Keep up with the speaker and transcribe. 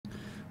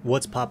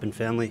What's poppin',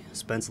 family?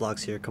 Spence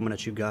Locks here, coming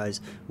at you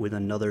guys with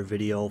another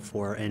video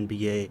for our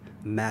NBA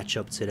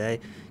matchup today.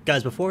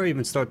 Guys, before I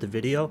even start the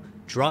video,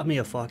 drop me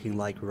a fucking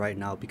like right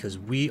now because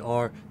we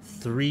are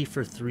 3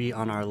 for 3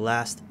 on our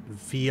last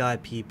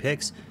VIP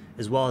picks,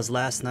 as well as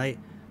last night,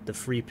 the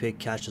free pick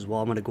cash as well.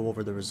 I'm going to go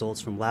over the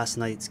results from last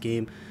night's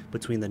game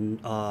between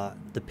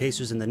the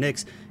Pacers and the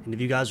Knicks. And if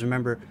you guys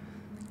remember,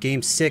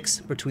 Game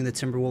 6 between the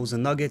Timberwolves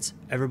and Nuggets,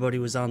 everybody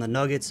was on the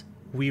Nuggets.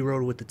 We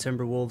rode with the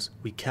Timberwolves.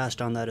 We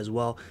cashed on that as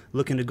well.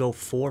 Looking to go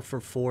 4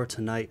 for 4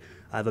 tonight.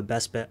 I have a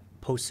best bet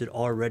posted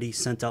already,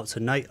 sent out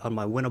tonight on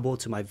my Winnable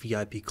to my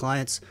VIP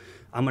clients.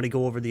 I'm going to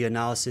go over the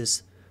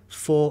analysis,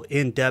 full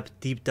in-depth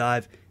deep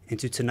dive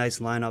into tonight's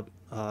lineup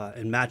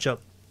and matchup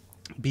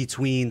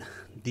between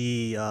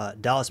the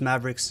Dallas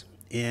Mavericks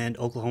and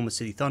Oklahoma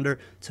City Thunder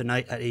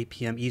tonight at 8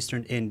 p.m.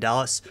 Eastern in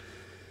Dallas.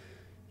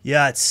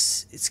 Yeah,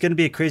 it's going to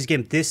be a crazy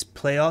game. This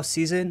playoff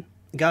season,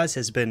 guys,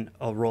 has been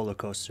a roller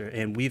coaster,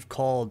 and we've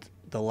called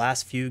the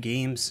last few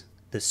games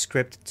the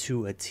script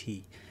to a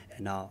T.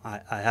 And now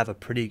I have a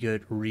pretty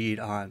good read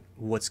on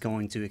what's to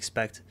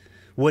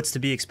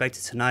be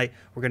expected tonight.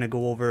 We're going to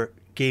go over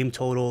game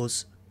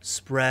totals,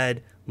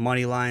 spread,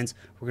 money lines.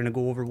 We're going to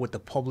go over what the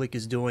public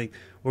is doing.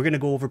 We're going to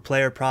go over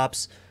player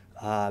props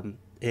and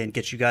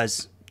get you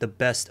guys the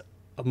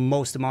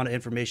most amount of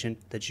information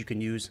that you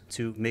can use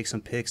to make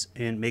some picks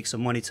and make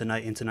some money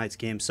tonight in tonight's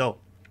game. So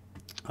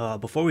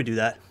before we do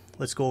that,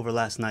 let's go over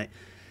last night,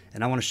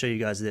 and I want to show you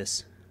guys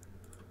this.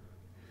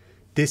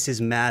 This is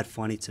mad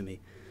funny to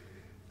me.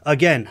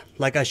 Again,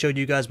 like I showed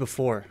you guys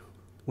before,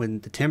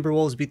 when the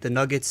Timberwolves beat the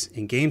Nuggets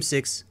in Game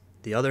 6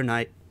 the other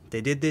night, they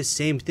did this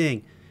same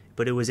thing,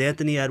 but it was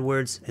Anthony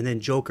Edwards and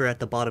then Joker at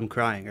the bottom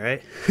crying,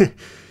 right?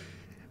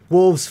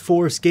 Wolves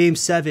forced Game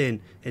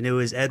 7, and it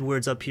was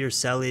Edwards up here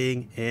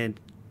selling, and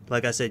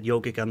like I said,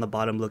 Jokic on the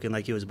bottom looking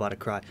like he was about to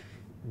cry.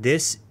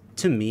 This,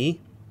 to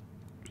me,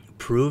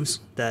 proves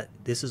that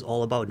this is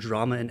all about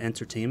drama and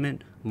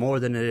entertainment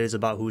more than it is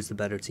about who's the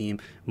better team,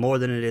 more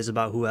than it is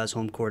about who has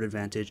home court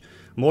advantage,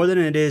 more than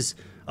it is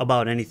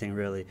about anything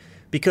really.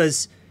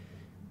 Because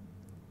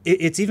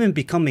it's even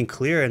becoming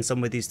clear in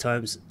some of these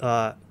times,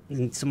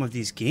 in some of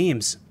these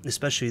games,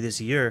 especially this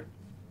year,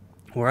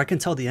 where I can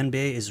tell the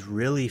NBA is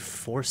really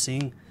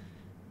forcing,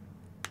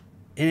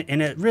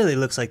 and it really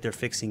looks like they're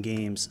fixing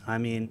games. I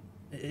mean,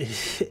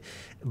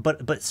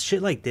 but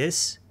shit like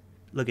this.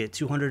 Look at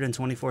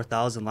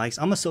 224,000 likes.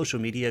 I'm a social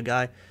media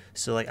guy,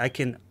 so like I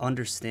can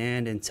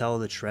understand and tell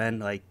the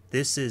trend. Like,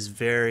 this is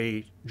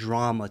very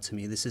drama to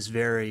me. This is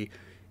very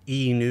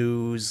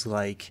e-news.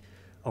 Like,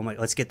 oh my,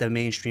 let's get the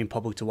mainstream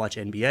public to watch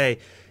NBA,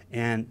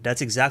 and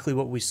that's exactly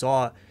what we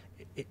saw.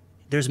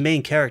 There's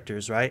main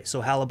characters, right?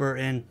 So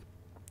Halliburton,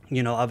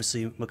 you know,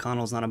 obviously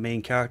McConnell's not a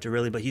main character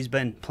really, but he's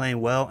been playing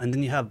well. And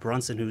then you have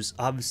Brunson, who's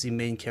obviously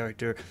main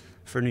character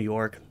for New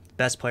York,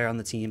 best player on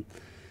the team.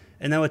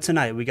 And then with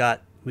tonight, we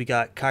got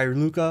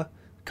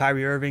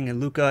Kyrie Irving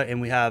and Luka,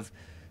 and we have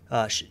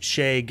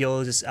Shai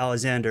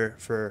Gilgeous-Alexander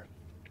for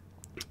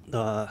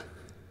the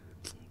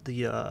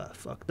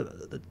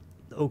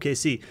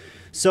OKC.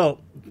 So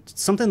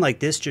something like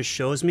this just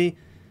shows me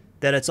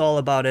that it's all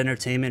about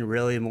entertainment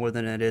really more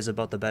than it is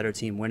about the better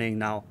team winning.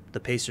 Now,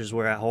 the Pacers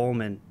were at home,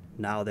 and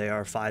now they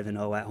are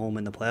 5-0 at home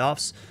in the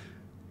playoffs.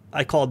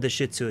 I called this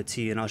shit to a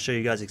T, and I'll show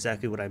you guys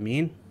exactly what I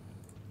mean.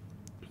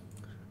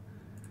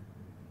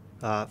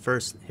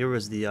 First, here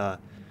was the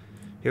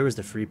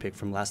free pick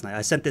from last night.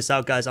 I sent this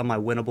out, guys, on my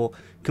Winnable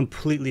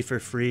completely for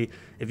free.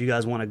 If you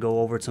guys want to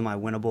go over to my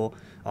Winnable,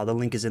 the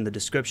link is in the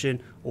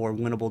description, or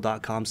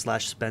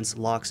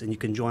winnable.com/SpenceLocks, and you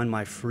can join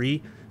my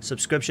free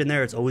subscription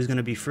there. It's always going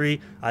to be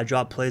free. I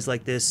drop plays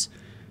like this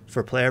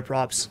for player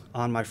props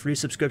on my free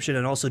subscription,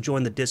 and also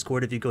join the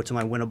Discord. If you go to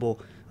my Winnable,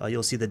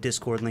 you'll see the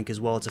Discord link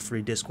as well. It's a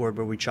free Discord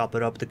where we chop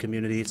it up, the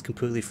community. It's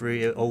completely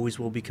free. It always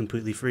will be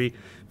completely free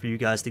for you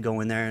guys to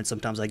go in there, and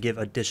sometimes I give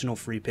additional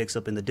free picks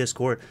up in the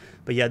Discord.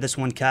 But yeah, this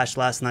one cashed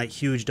last night.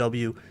 Huge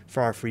W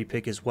for our free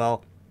pick as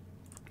well.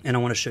 And I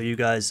want to show you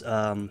guys,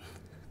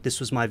 this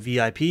was my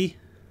VIP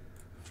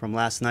from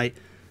last night.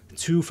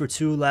 2 for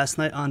 2 last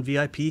night on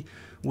VIP.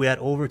 We had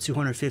over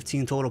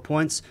 215 total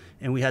points,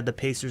 and we had the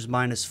Pacers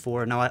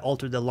 -4. Now, I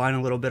altered the line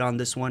a little bit on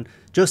this one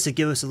just to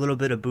give us a little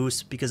bit of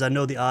boost, because I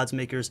know the odds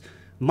makers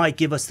might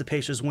give us the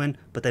Pacers win,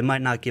 but they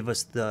might not give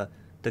us the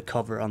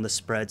cover on the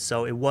spread.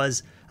 So it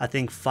was, I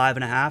think,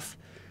 5.5.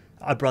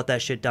 I brought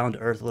that shit down to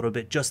earth a little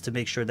bit just to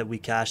make sure that we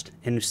cashed,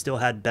 and we still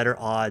had better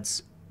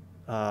odds.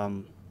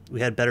 We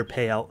had better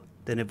payout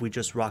than if we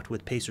just rocked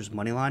with Pacers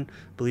money line. I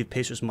believe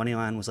Pacers money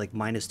line was like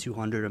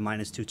 -200 or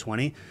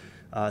 -220.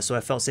 So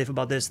I felt safe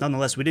about this.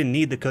 Nonetheless, we didn't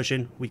need the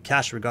cushion. We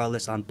cashed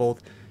regardless on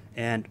both.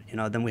 And, you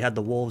know, then we had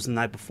the Wolves the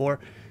night before.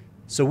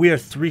 So we are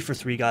 3 for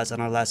 3, guys,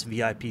 on our last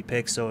VIP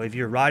pick. So if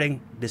you're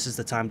riding, this is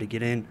the time to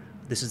get in.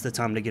 This is the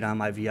time to get on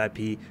my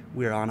VIP.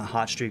 We are on a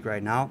hot streak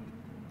right now.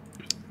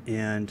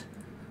 And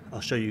I'll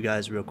show you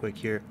guys real quick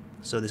here.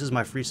 So this is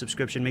my free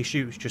subscription. Make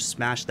sure you just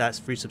smash that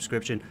free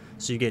subscription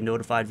so you get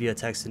notified via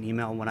text and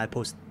email when I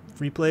post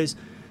free plays.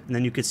 And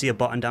then you can see a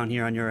button down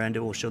here on your end. It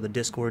will show the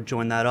Discord.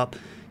 Join that up.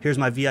 Here's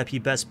my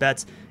VIP best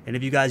bets. And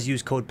if you guys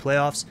use code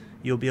playoffs,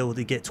 you'll be able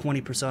to get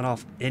 20%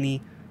 off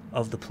any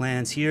of the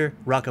plans here.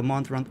 Rock a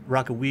month,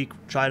 rock a week,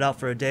 try it out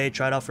for a day,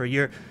 try it out for a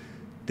year.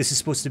 This is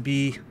supposed to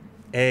be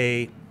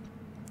a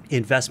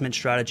investment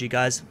strategy,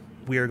 guys.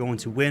 We are going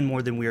to win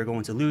more than we are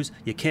going to lose.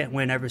 You can't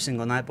win every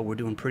single night, but we're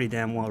doing pretty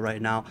damn well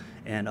right now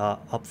and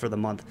up for the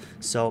month.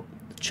 So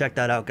check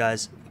that out,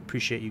 guys.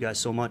 Appreciate you guys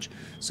so much.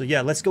 So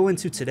yeah, let's go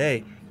into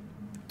today.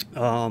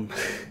 I'm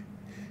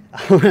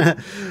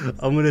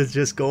gonna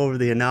just go over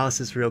the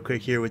analysis real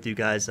quick here with you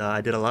guys.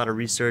 I did a lot of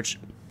research,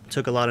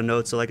 took a lot of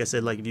notes. So like I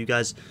said, like if you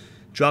guys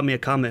drop me a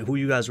comment, who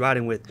you guys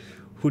riding with,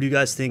 who do you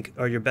guys think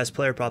are your best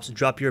player props?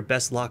 Drop your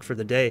best lock for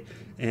the day,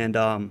 and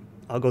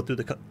I'll go through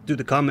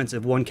the comments.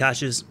 If one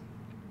cashes,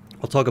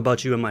 I'll talk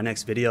about you in my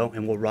next video,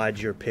 and we'll ride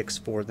your picks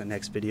for the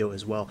next video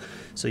as well.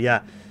 So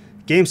yeah,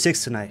 Game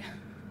 6 tonight,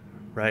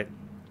 right?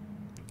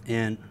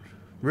 And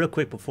real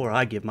quick before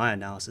I give my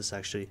analysis,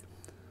 actually,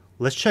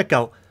 let's check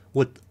out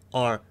what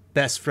our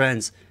best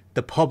friends,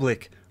 the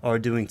public, are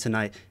doing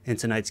tonight in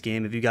tonight's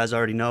game. If you guys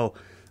already know,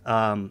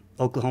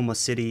 Oklahoma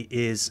City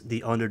is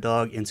the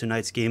underdog in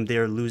tonight's game. They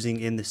are losing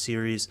in the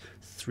series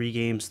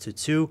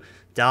 3-2.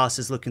 Dallas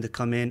is looking to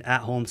come in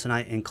at home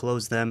tonight and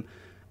close them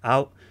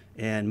out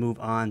and move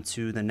on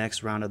to the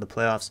next round of the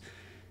playoffs.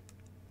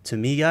 To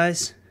me,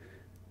 guys,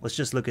 let's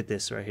just look at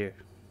this right here.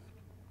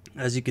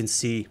 As you can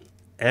see,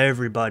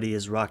 everybody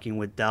is rocking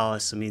with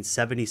Dallas. I mean,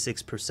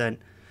 76%,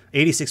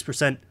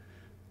 86%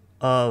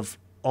 of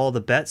all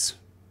the bets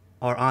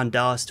are on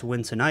Dallas to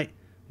win tonight,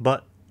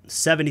 but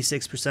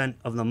 76%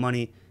 of the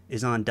money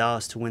is on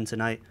Dallas to win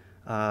tonight.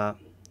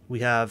 We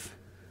have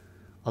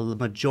a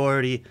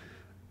majority,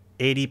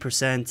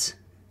 80%,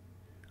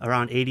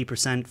 around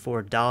 80%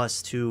 for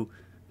Dallas to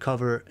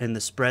cover in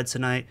the spread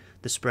tonight.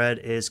 The spread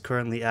is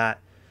currently at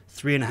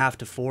 3.5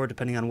 to 4,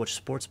 depending on which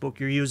sports book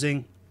you're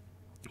using.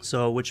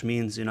 So, which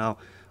means, you know,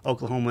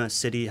 Oklahoma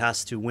City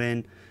has to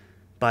win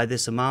by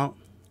this amount,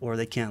 or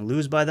they can't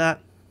lose by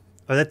that,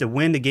 or they have to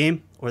win the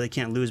game, or they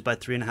can't lose by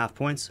 3.5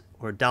 points,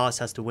 or Dallas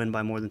has to win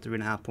by more than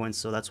 3.5 points.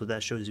 So that's what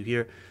that shows you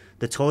here.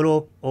 The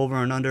total, over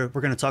and under,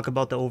 we're going to talk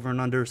about the over and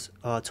unders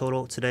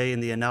total today in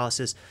the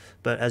analysis,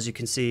 but as you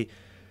can see,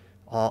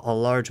 a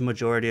large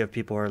majority of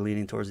people are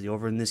leaning towards the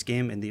over in this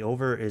game, and the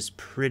over is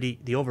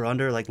the over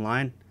under like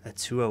line at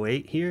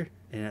 208 here,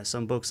 and at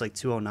some books like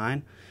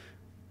 209.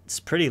 It's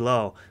pretty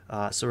low,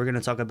 so we're going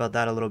to talk about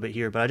that a little bit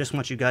here, but I just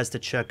want you guys to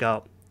check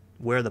out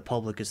where the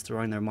public is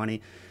throwing their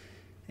money.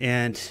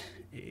 And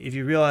if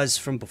you realize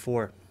from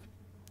before,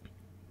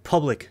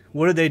 public,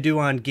 what did they do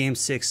on Game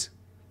 6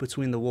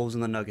 between the Wolves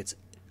and the Nuggets?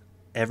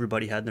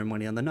 Everybody had their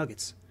money on the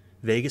Nuggets.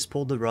 Vegas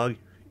pulled the rug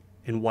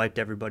and wiped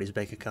everybody's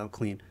bank account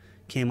clean.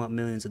 Came up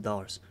millions of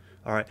dollars.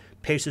 All right,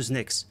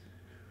 Pacers-Knicks.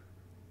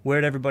 Where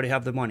did everybody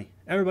have their money?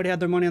 Everybody had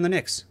their money on the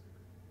Knicks.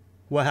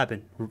 What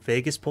happened?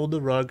 Vegas pulled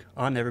the rug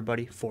on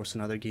everybody, forced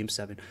another Game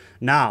 7.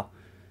 Now,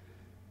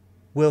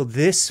 will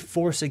this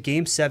force a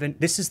Game 7?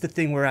 This is the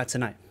thing we're at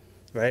tonight,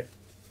 right?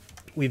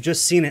 We've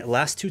just seen it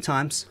last 2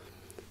 times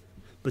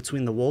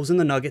between the Wolves and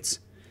the Nuggets,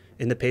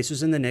 and the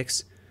Pacers and the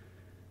Knicks.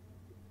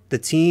 The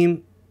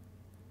team,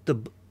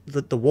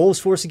 the Wolves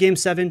force a Game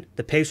 7,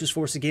 the Pacers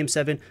force a Game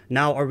 7.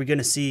 Now, are we going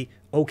to see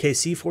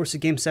OKC force a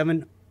Game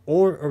 7,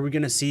 or are we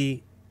going to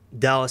see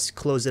Dallas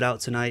close it out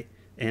tonight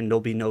and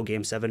there'll be no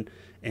Game 7?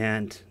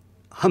 And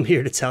I'm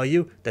here to tell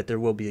you that there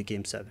will be a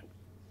Game 7.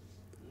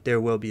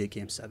 There will be a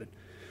Game 7.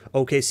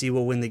 OKC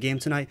will win the game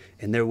tonight,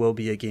 and there will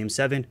be a Game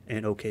 7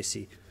 in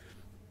OKC.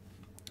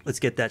 Let's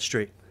get that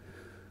straight.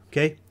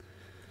 Okay?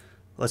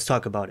 Let's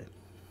talk about it.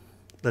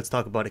 Let's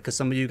talk about it, because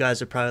some of you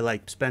guys are probably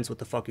like, Spence, what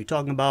the fuck are you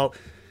talking about?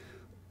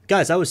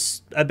 Guys,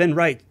 I've been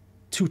right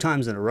 2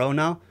 times in a row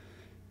now.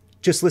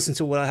 Just listen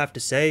to what I have to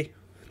say.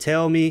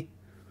 Tell me,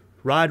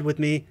 ride with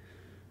me,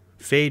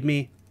 fade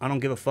me. I don't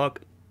give a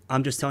fuck.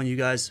 I'm just telling you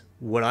guys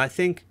what I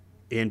think,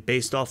 and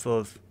based off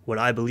of what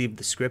I believe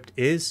the script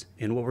is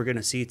and what we're going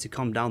to see to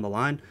come down the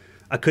line.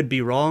 I could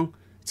be wrong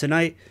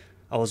tonight.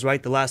 I was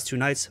right the last 2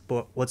 nights,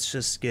 but let's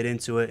just get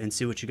into it and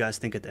see what you guys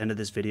think at the end of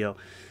this video.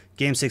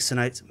 Game 6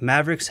 tonight.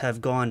 Mavericks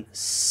have gone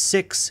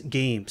 6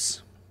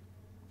 games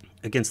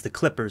against the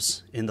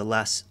Clippers in the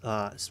last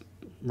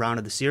round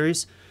of the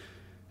series.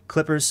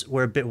 Clippers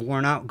were a bit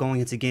worn out going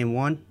into Game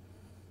 1.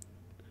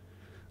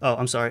 Oh,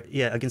 I'm sorry.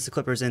 Yeah, against the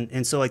Clippers.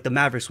 And so, like, the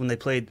Mavericks, when they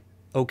played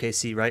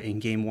OKC, right, in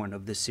Game 1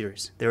 of this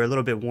series, they were a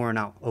little bit worn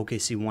out.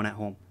 OKC won at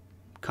home.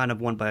 Kind of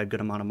won by a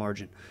good amount of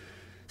margin.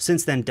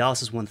 Since then,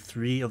 Dallas has won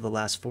 3 of the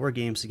last 4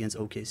 games against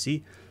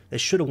OKC. They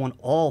should have won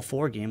all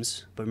 4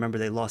 games, but remember,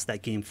 they lost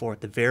that Game 4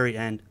 at the very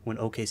end when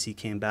OKC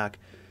came back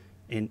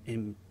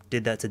and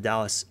did that to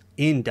Dallas,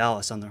 in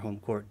Dallas on their home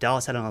court.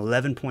 Dallas had an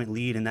 11-point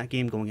lead in that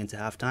game going into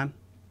halftime.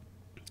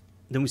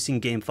 Then we've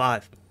seen Game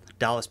 5.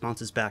 Dallas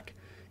bounces back.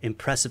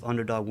 Impressive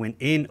underdog win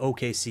in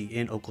OKC,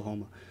 in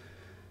Oklahoma.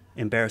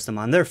 Embarrassed them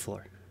on their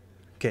floor.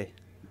 Okay,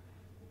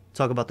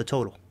 talk about the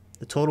total.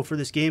 The total for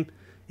this game,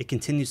 it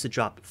continues to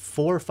drop.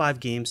 4 or 5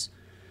 games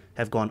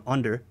have gone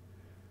under.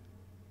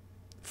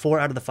 4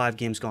 out of the 5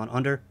 games gone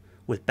under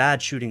with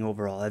bad shooting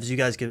overall. If you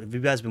guys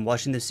been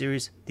watching this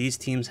series, these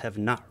teams have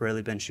not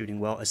really been shooting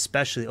well,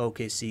 especially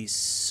OKC.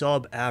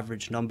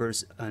 Sub-average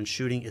numbers on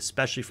shooting,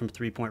 especially from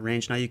three-point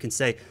range. Now you can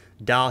say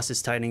Dallas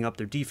is tightening up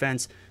their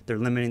defense. They're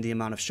limiting the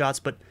amount of shots,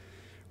 but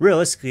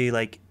realistically,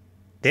 like,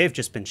 they've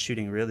just been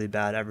shooting really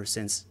bad ever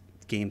since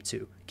game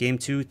 2. Game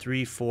 2,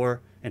 3,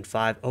 4, and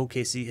 5,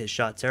 OKC has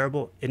shot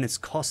terrible, and it's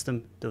cost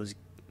them those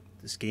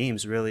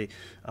games, really.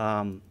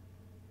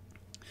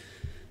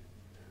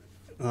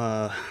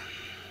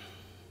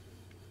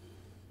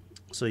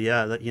 So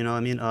yeah, you know, I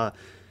mean,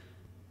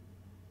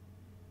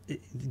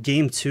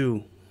 game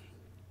 2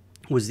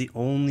 was the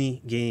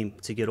only game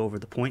to get over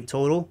the point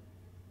total.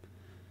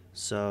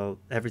 So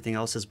everything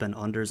else has been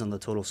unders on the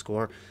total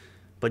score.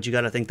 But you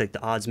got to think that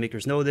the odds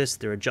makers know this.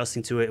 They're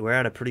adjusting to it. We're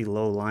at a pretty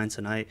low line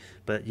tonight.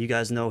 But you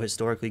guys know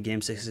historically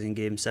game 6 and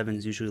game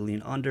 7 usually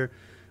lean under.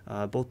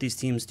 Both these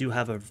teams do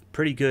have a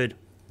pretty good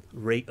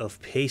rate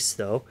of pace,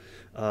 though.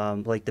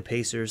 Like the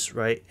Pacers,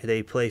 right?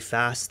 They play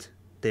fast.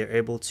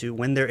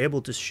 When they're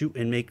able to shoot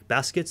and make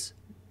baskets,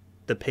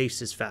 the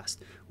pace is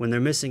fast. When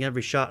they're missing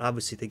every shot,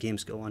 obviously the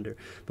games go under.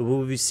 But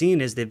what we've seen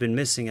is they've been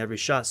missing every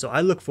shot. So I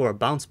look for a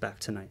bounce back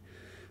tonight.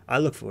 I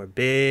look for a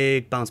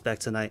big bounce back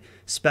tonight,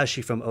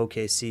 especially from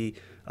OKC.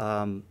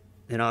 And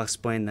I'll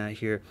explain that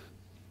here.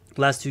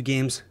 Last 2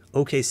 games,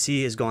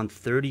 OKC has gone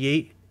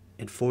 38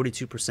 and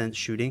 42%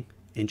 shooting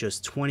in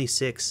just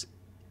 26%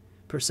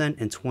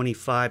 and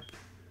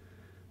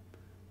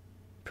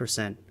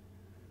 25%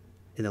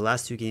 in the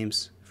last 2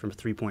 games from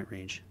 3-point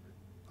range.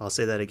 I'll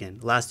say that again.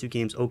 Last 2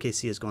 games,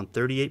 OKC has gone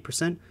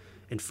 38%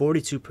 and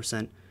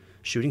 42%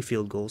 shooting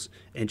field goals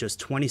and just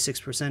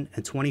 26%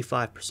 and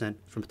 25%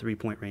 from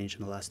 3-point range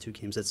in the last 2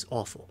 games. That's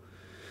awful.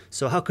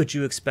 So how could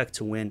you expect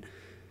to win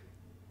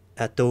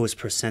at those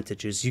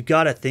percentages? You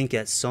got to think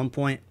at some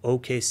point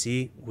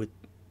OKC, with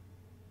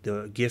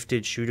the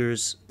gifted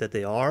shooters that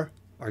they are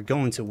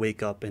going to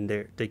wake up, and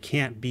they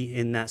can't be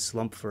in that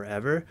slump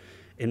forever.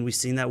 And we've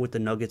seen that with the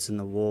Nuggets and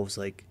the Wolves.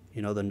 Like,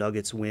 you know, the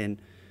Nuggets win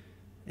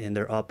and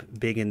they're up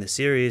big in the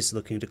series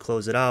looking to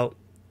close it out.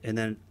 And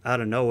then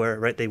out of nowhere,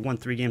 right, they won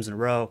 3 games in a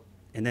row.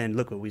 And then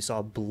look what we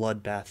saw,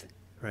 bloodbath,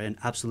 right? An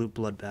absolute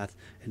bloodbath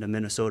in a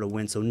Minnesota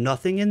win. So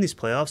nothing in these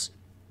playoffs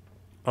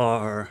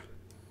are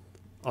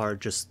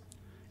just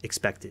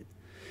expected.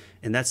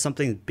 And that's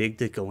something big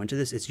to go into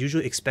this. It's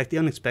usually expect the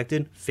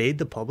unexpected, fade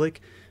the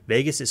public.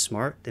 Vegas is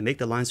smart. They make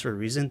the lines for a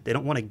reason. They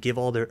don't want to give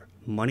all their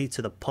money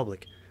to the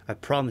public. I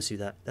promise you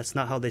that. That's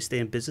not how they stay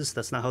in business.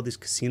 That's not how these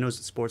casinos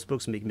and sports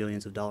books make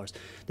millions of dollars.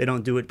 They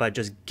don't do it by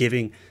just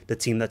giving the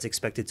team that's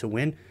expected to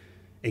win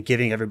and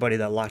giving everybody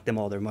that locked them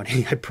all their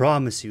money. I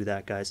promise you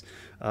that, guys.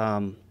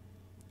 The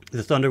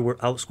Thunder were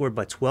outscored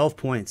by 12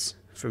 points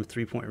from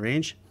 3-point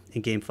range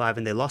in Game 5,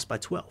 and they lost by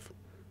 12.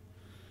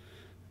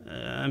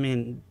 I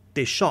mean,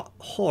 they shot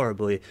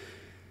horribly.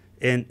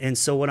 And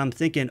so what I'm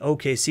thinking,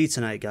 OKC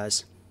tonight,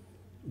 guys,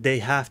 they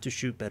have to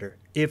shoot better.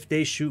 If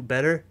they shoot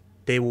better,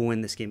 they will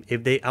win this game.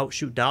 If they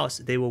outshoot Dallas,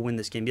 they will win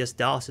this game. Yes,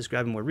 Dallas is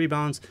grabbing more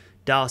rebounds.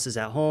 Dallas is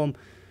at home.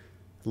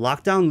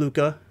 Lock down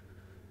Luka.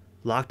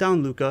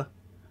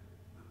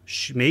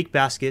 Make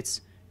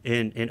baskets,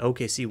 and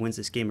OKC wins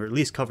this game, or at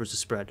least covers the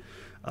spread.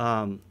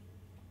 That's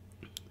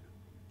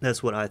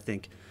what I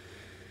think.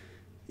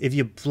 If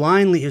you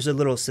blindly, here's a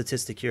little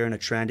statistic here and a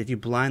trend. If you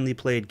blindly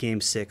played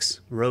Game 6,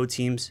 road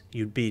teams,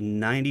 you'd be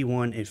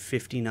 91 and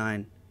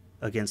 59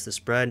 against the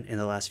spread in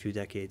the last few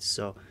decades.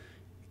 So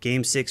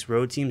Game 6,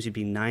 road teams, you'd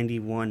be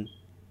 91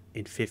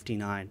 and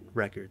 59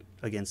 record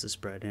against the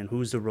spread. And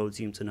who's the road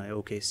team tonight?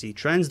 OKC.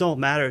 Trends don't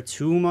matter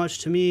too much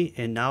to me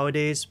and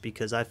nowadays,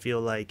 because I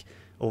feel like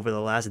over the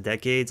last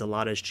decades, a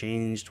lot has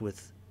changed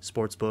with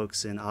sports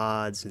books and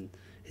odds and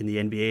in the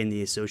NBA and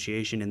the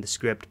association and the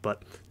script.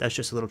 But that's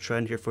just a little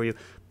trend here for you.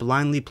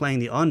 Blindly playing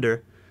the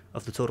under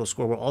of the total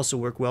score will also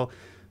work well.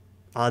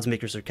 Odds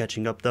makers are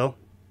catching up, though.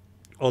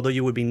 Although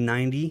you would be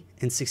 90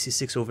 and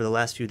 66 over the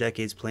last few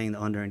decades playing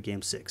the under in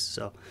Game 6.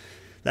 So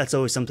that's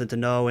always something to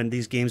know. And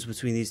these games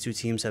between these two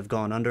teams have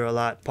gone under a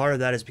lot. Part of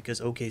that is because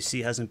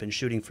OKC hasn't been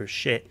shooting for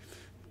shit.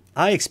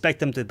 I expect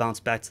them to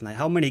bounce back tonight.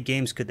 How many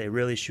games could they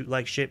really shoot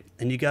like shit?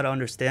 And you got to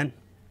understand,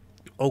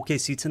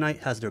 OKC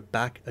tonight has their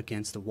back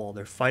against the wall.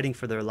 They're fighting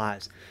for their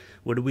lives.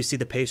 What did we see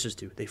the Pacers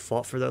do? They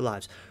fought for their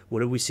lives. What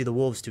did we see the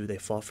Wolves do? They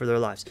fought for their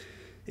lives.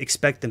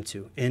 Expect them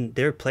to. And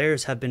their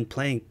players have been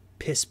playing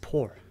piss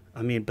poor.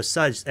 I mean,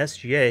 besides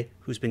SGA,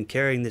 who's been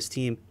carrying this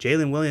team,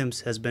 Jalen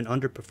Williams has been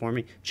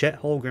underperforming.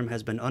 Chet Holmgren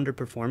has been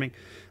underperforming.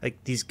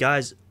 Like, these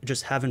guys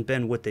just haven't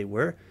been what they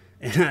were.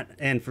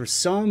 And for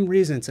some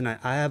reason tonight,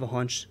 I have a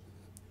hunch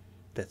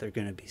that they're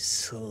going to be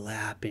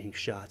slapping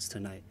shots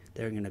tonight.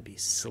 They're going to be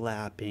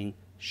slapping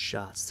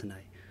shots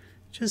tonight.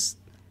 Just,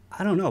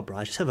 I don't know, bro.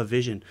 I just have a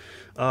vision.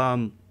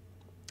 But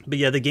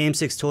yeah, the Game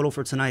 6 total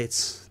for tonight,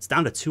 it's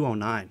down to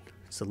 209.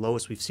 It's the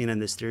lowest we've seen in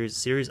this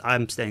series.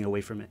 I'm staying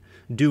away from it.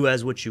 Do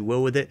as what you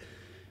will with it.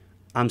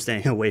 I'm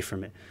staying away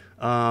from it.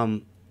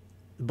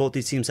 Both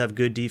these teams have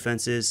good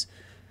defenses.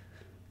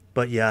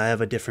 But yeah, I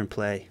have a different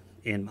play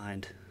in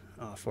mind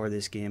for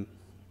this game.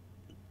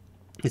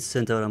 It's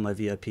sent out on my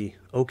VIP.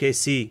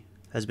 OKC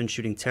has been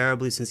shooting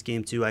terribly since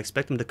game 2. I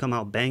expect them to come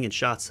out banging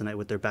shots tonight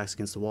with their backs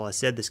against the wall. I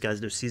said this, guys,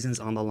 their season's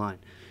on the line.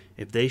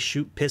 If they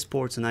shoot piss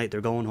poor tonight,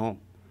 they're going home.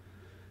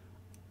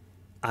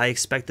 I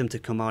expect them to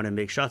come out and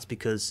make shots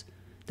because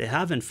they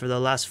haven't for the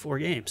last 4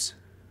 games.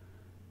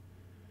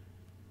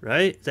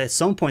 Right? At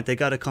some point, they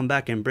got to come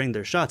back and bring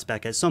their shots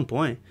back. At some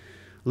point,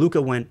 Luka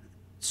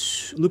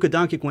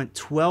Doncic went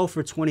 12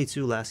 for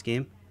 22 last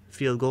game.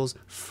 Field goals,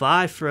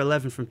 5 for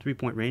 11 from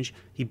three-point range.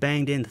 He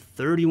banged in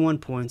 31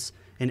 points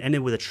and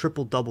ended with a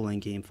triple-double in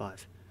Game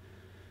 5.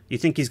 You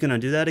think he's going to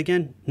do that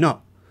again?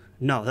 No.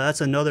 No, that's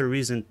another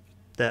reason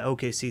that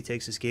OKC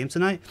takes this game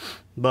tonight.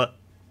 But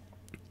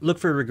look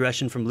for a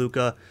regression from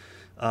Luka.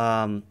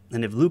 And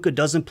if Luka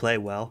doesn't play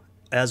well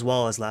as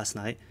last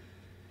night,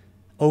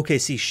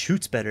 OKC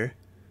shoots better,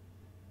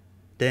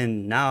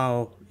 then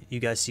now you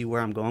guys see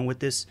where I'm going with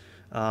this.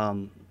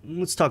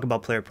 Let's talk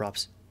about player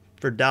props.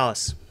 For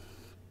Dallas,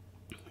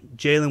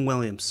 Jalen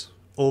Williams,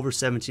 over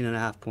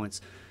 17.5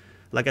 points.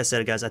 Like I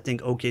said, guys, I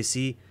think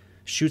OKC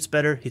shoots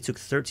better. He took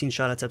 13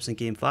 shot attempts in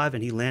Game 5,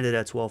 and he landed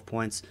at 12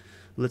 points.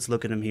 Let's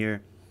look at him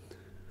here.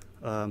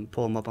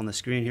 Pull him up on the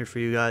screen here for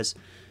you guys.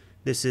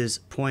 This is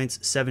points,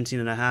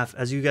 17.5.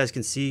 As you guys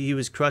can see, he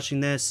was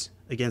crushing this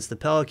against the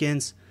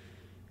Pelicans.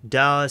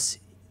 Dallas,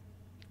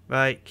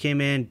 right,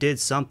 came in, did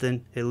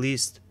something at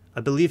least. I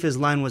believe his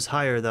line was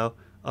higher, though,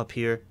 up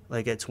here,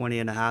 like at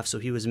 20.5, so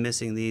he was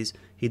missing these.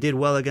 He did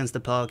well against the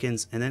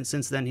Pelicans, and then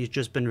since then, he's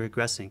just been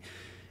regressing.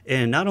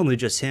 And not only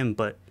just him,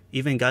 but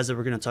even guys that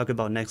we're going to talk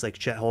about next, like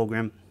Chet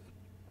Holmgren,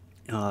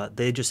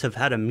 they just have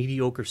had a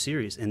mediocre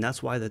series, and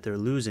that's why that they're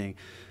losing.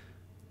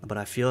 But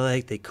I feel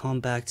like they come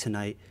back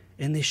tonight,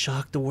 and they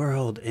shock the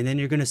world. And then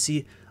you're going to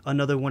see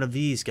another one of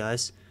these,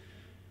 guys.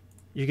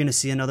 You're going to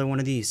see another one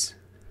of these.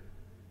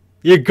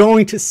 You're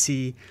going to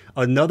see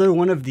another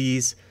one of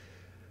these.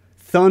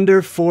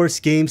 Thunder Force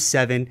Game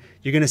 7.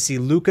 You're going to see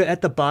Luka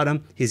at the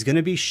bottom. He's going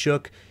to be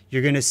shook.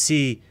 You're going to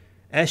see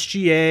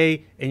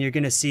SGA, and you're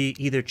going to see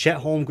either Chet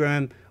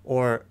Holmgren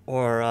or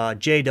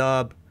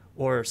J-Dub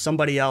or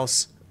somebody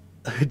else,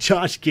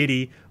 Josh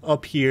Giddey,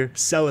 up here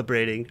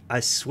celebrating.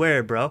 I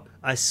swear, bro.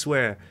 I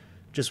swear.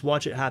 Just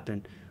watch it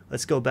happen.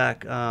 Let's go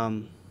back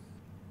to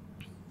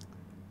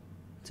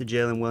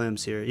Jalen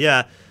Williams here.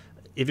 Yeah,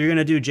 if you're going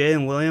to do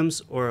Jalen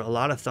Williams or a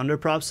lot of Thunder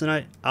props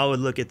tonight, I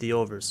would look at the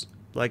overs.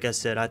 Like I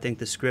said, I think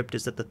the script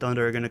is that the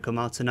Thunder are going to come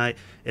out tonight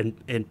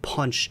and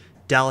punch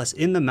Dallas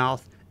in the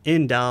mouth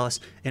in Dallas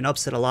and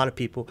upset a lot of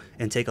people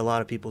and take a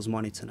lot of people's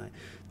money tonight.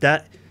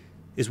 That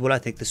is what I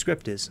think the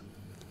script is.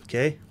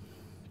 Okay?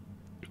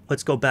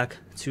 Let's go back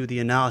to the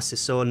analysis.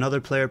 So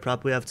another player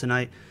prop we have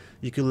tonight,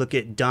 you can look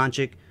at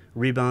Doncic,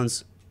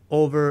 rebounds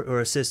over or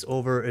assists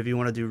over if you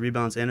want to do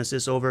rebounds and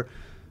assists over.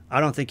 I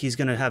don't think he's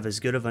going to have as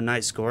good of a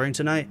night scoring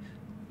tonight.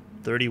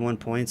 31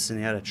 points, and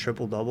he had a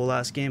triple-double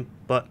last game.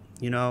 But,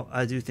 you know,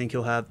 I do think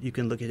he'll have, you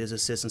can look at his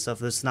assists and stuff.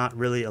 That's not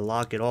really a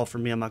lock at all for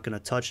me. I'm not going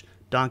to touch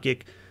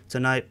Doncic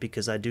tonight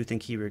because I do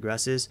think he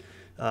regresses.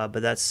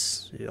 But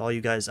that's all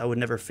you guys. I would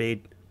never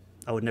fade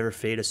a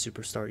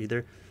superstar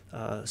either.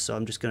 So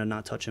I'm just going to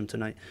not touch him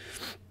tonight.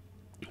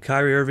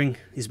 Kyrie Irving,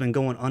 he's been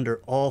going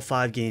under all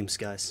 5 games,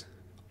 guys.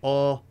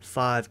 All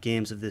 5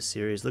 games of this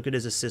series. Look at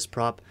his assist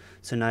prop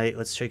tonight.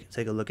 Let's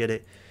take a look at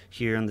it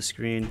here on the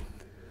screen.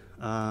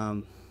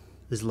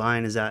 His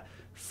line is at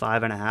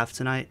 5.5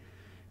 tonight.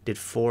 Did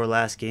 4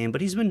 last game,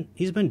 but he's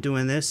been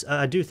doing this.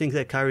 I do think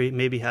that Kyrie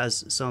maybe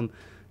has some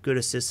good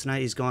assists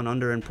tonight. He's gone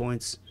under in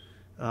points,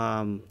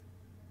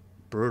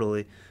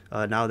 brutally.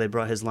 Now they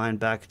brought his line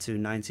back to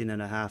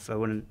 19.5. I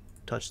wouldn't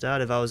touch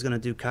that. If I was gonna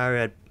do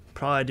Kyrie, I'd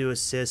probably do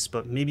assists,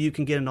 but maybe you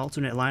can get an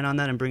alternate line on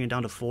that and bring it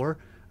down to 4.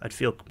 I'd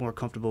feel more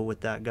comfortable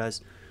with that, guys.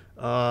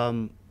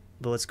 But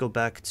let's go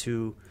back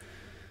to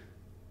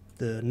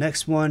the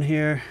next one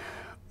here.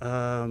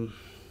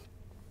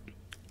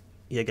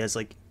 Yeah, guys,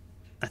 like,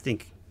 I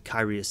think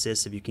Kyrie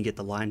assists, if you can get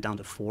the line down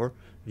to 4,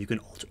 if you can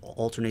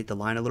alternate the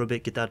line a little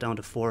bit, get that down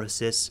to 4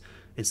 assists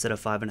instead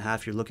of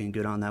 5.5, you're looking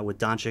good on that. With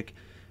Doncic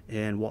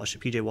and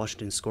PJ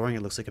Washington scoring,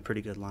 it looks like a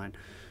pretty good line.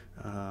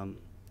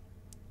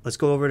 Let's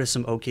go over to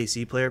some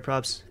OKC player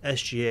props.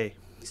 SGA,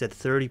 he's had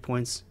 30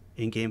 points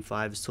in Game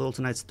 5. His total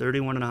tonight's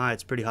 31.5.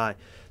 It's pretty high.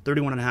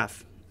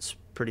 31.5. It's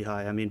pretty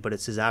high. I mean, but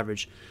it's his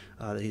average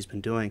that he's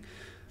been doing.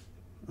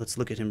 Let's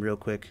look at him real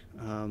quick.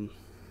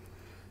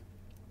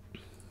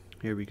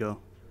 Here we go.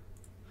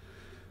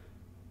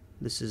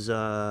 This is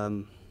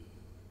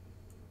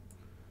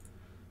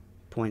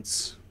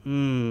points.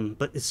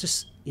 But it's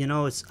just, you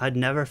know, I'd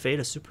never fade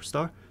a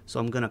superstar, so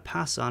I'm going to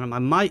pass on him. I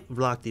might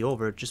lock the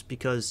over just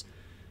because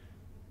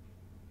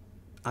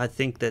I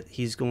think that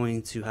he's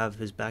going to have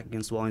his back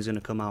against the wall. He's going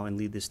to come out and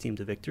lead this team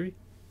to victory,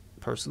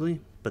 personally.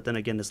 But then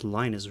again, this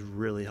line is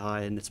really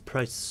high, and it's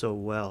priced so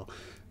well.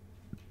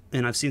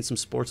 And I've seen some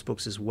sports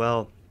books as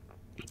well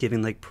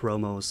giving like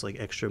promos, like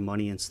extra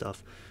money and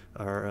stuff,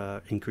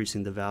 are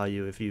increasing the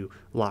value if you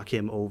lock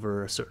him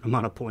over a certain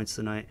amount of points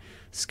tonight.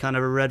 It's kind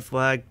of a red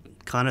flag,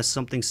 kind of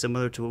something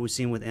similar to what we've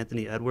seen with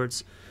Anthony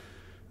Edwards.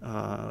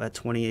 at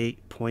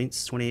 28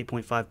 points,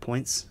 28.5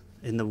 points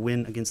in the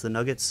win against the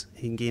Nuggets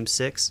in Game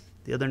 6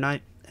 the other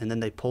night, and then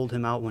they pulled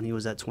him out when he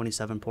was at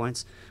 27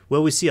 points.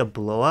 Will we see a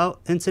blowout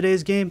in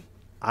today's game?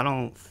 I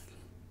don't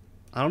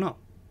know.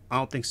 I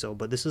don't think so,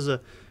 but this is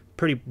a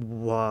pretty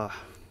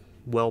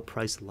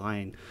well-priced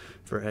line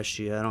for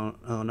SGA. I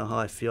don't know how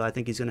I feel. I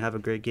think he's going to have a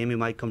great game. He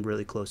might come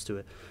really close to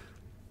it,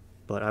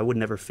 but I would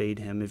never fade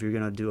him. If you're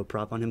going to do a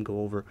prop on him, go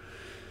over.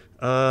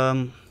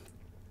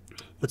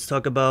 Let's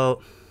talk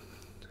about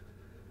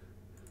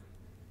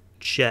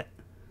Chet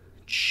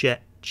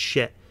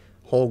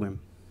Holmgren.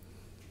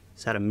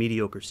 He's had a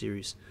mediocre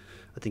series.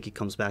 I think he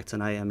comes back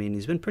tonight. I mean,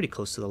 he's been pretty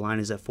close to the line.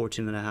 He's at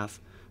 14.5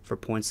 for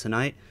points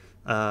tonight.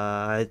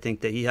 I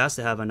think that he has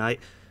to have a night.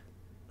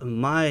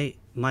 My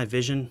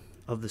vision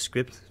of the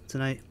script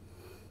tonight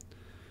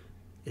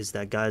is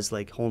that guys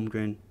like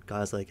Holmgren,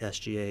 guys like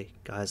SGA,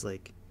 guys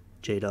like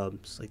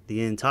J-Dubs, like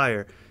the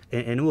entire,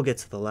 and we'll get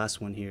to the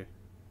last one here.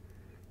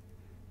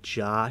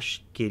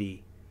 Josh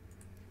Giddey,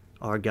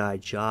 our guy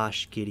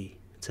Josh Giddey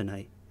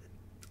tonight.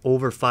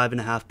 Over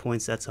 5.5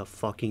 points, that's a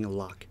fucking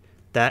lock.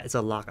 That is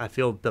a lock. I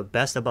feel the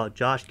best about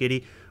Josh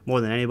Giddey more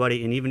than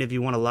anybody. And even if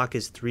you want to lock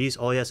his threes,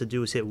 all he has to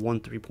do is hit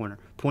 1 3-pointer.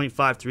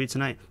 0.53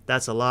 tonight,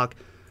 that's a lock.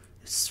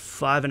 It's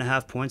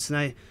 5.5 points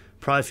tonight.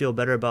 Probably feel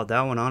better about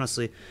that one,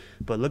 honestly.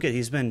 But look at,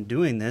 he's been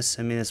doing this.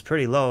 I mean, it's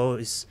pretty low.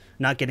 He's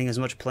not getting as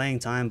much playing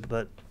time.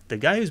 But the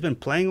guy who's been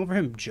playing over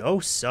him, Joe,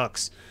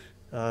 sucks.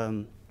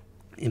 And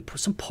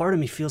some part of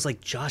me feels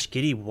like Josh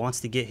Giddey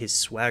wants to get his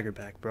swagger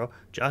back, bro.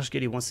 Josh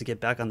Giddey wants to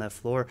get back on that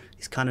floor.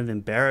 He's kind of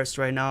embarrassed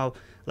right now.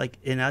 Like,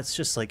 and that's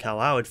just like how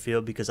I would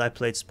feel because I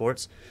played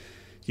sports.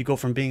 You go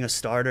from being a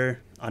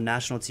starter on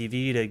national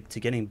TV to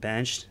getting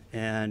benched,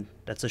 and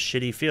that's a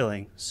shitty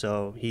feeling.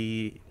 So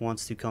he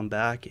wants to come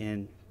back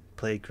and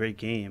play a great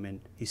game, and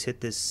he's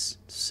hit this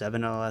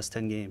 7 out of the last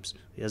 10 games.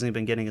 He hasn't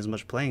been getting as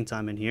much playing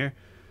time in here,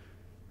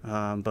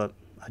 but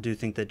I do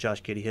think that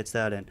Josh Giddey hits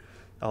that, and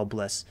I'll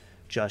bless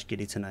Josh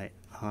Giddey tonight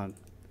on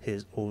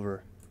his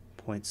over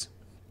points.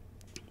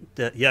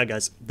 Yeah,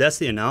 guys, that's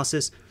the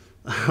analysis.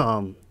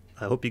 I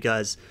hope you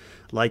guys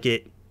like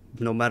it.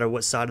 No matter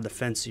what side of the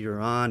fence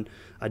you're on,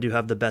 I do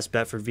have the best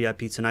bet for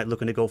VIP tonight.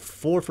 Looking to go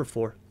 4 for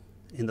 4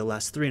 in the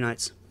last 3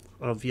 nights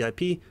of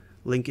VIP.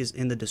 Link is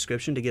in the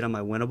description to get on my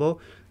winnable.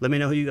 Let me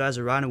know who you guys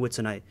are riding with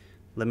tonight.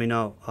 Let me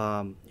know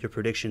your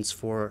predictions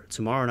for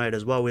tomorrow night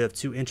as well. We have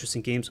 2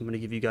 interesting games. I'm going to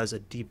give you guys a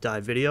deep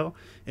dive video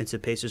into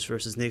Pacers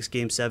versus Knicks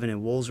Game 7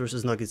 and Wolves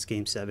versus Nuggets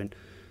Game 7.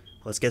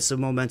 Let's get some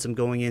momentum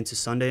going into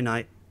Sunday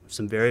night.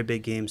 Some very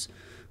big games.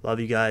 Love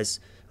you guys.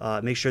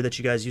 Make sure that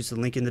you guys use the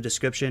link in the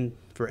description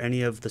for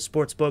any of the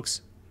sports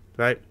books,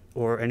 right,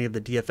 or any of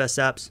the DFS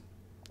apps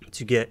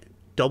to get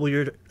double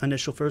your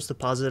initial first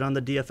deposit on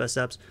the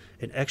DFS apps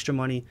and extra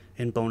money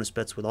and bonus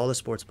bets with all the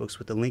sports books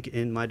with the link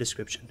in my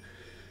description.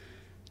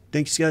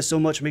 Thanks, guys, so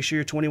much. Make sure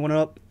you're 21 and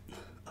up.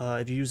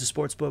 If you use the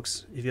sports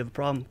books, if you have a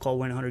problem, call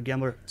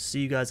 1-800-GAMBLER.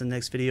 See you guys in the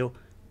next video.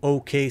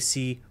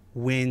 OKC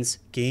wins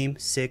Game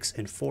 6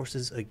 and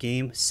forces a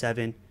Game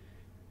 7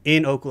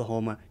 in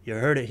Oklahoma. You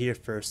heard it here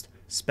first.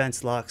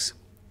 Spence Locks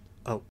out.